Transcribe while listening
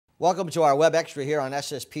Welcome to our web extra here on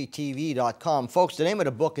SSPTV.com. Folks, the name of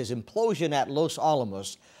the book is Implosion at Los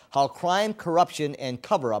Alamos, How Crime, Corruption, and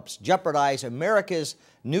Cover-Ups Jeopardize America's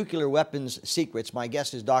Nuclear Weapons Secrets. My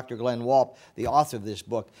guest is Dr. Glenn Walp, the author of this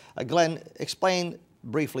book. Glenn, explain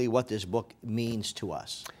briefly what this book means to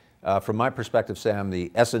us. From my perspective, Sam,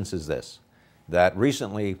 the essence is this, that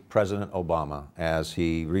recently President Obama, as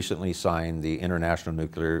he recently signed the International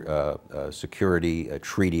Nuclear Security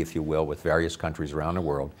Treaty, if you will, with various countries around the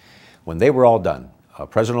world, when they were all done,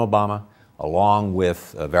 President Obama, along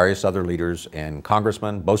with various other leaders and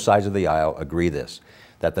congressmen, both sides of the aisle, agree this,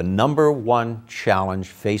 that the #1 challenge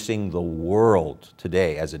facing the world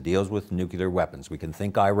today as it deals with nuclear weapons, we can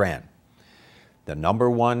think Iran, the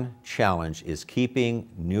 #1 challenge is keeping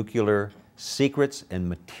nuclear secrets and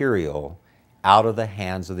material out of the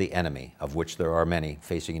hands of the enemy, of which there are many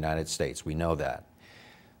facing the United States. We know that.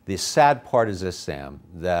 The sad part is this, Sam,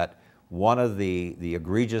 that one of the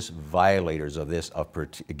egregious violators of this, of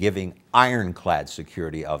giving ironclad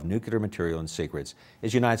security of nuclear material and secrets,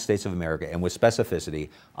 is the United States of America, and with specificity,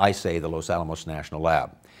 I say the Los Alamos National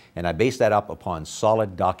Lab. And I base that up upon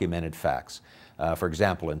solid documented facts. For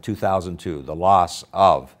example, in 2002, the loss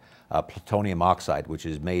of plutonium oxide, which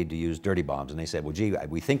is made to use dirty bombs. And they said, well, gee,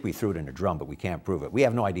 we think we threw it in a drum, but we can't prove it. We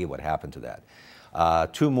have no idea what happened to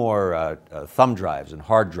that. 2 more thumb drives and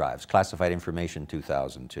hard drives, classified information in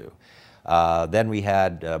 2002. Then we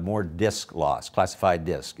had more disk loss, classified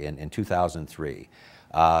disk in 2003.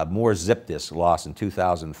 More zip disk loss in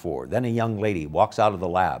 2004. Then a young lady walks out of the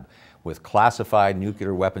lab with classified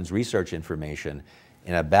nuclear weapons research information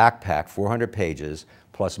in a backpack, 400 pages,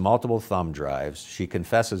 plus multiple thumb drives. She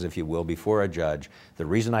confesses, if you will, before a judge, the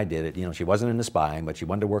reason I did it, you know, she wasn't into spying, but she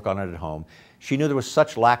wanted to work on it at home. She knew there was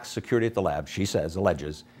such lax security at the lab, she says,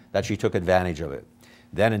 alleges, that she took advantage of it.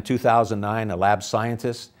 Then in 2009, a lab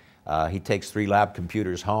scientist, he takes 3 lab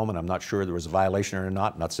computers home, and I'm not sure there was a violation or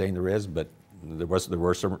not. I'm not saying there is, but there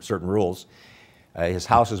were certain rules. His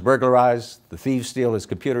house is burglarized, the thieves steal his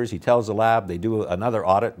computers, he tells the lab, they do another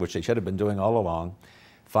audit, which they should have been doing all along,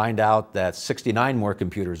 find out that 69 more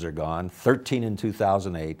computers are gone, 13 in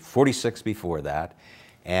 2008, 46 before that,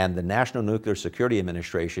 and the National Nuclear Security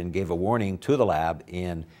Administration gave a warning to the lab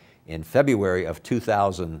in February of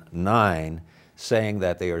 2009, saying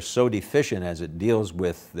that they are so deficient as it deals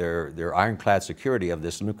with their ironclad security of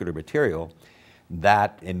this nuclear material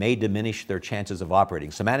that it may diminish their chances of operating.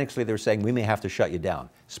 Semantically, they're saying we may have to shut you down.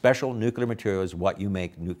 Special nuclear material is what you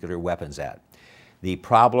make nuclear weapons at. The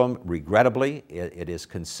problem, regrettably, it is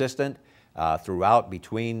consistent throughout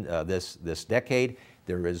between this decade.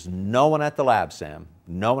 There is no one at the lab, Sam,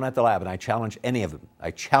 no one at the lab, and I challenge any of them,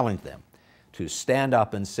 I challenge them to stand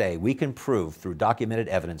up and say, we can prove through documented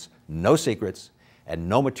evidence, no secrets and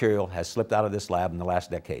no material has slipped out of this lab in the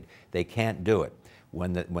last decade. They can't do it.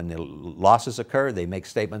 When the losses occur, they make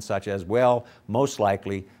statements such as, well, most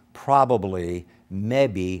likely, probably,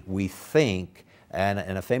 maybe, we think, and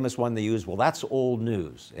a famous one they use, well, that's old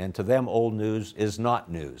news. And to them, old news is not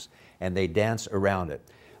news. And they dance around it.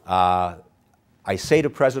 I say to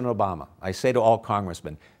President Obama, I say to all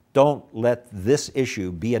congressmen, don't let this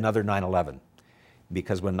issue be another 9/11.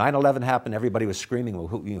 Because when 9/11 happened, everybody was screaming, well,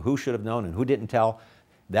 who should have known and who didn't tell?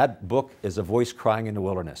 That book is a voice crying in the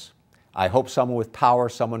wilderness. I hope someone with power,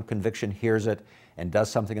 someone with conviction hears it and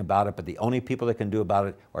does something about it, but the only people that can do about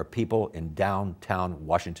it are people in downtown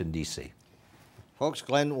Washington, D.C. Folks,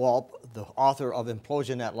 Glenn Walp, the author of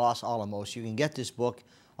Implosion at Los Alamos. You can get this book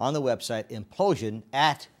on the website, Implosion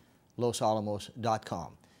at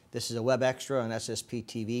losalamos.com. This is a web extra on SSP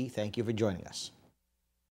TV. Thank you for joining us.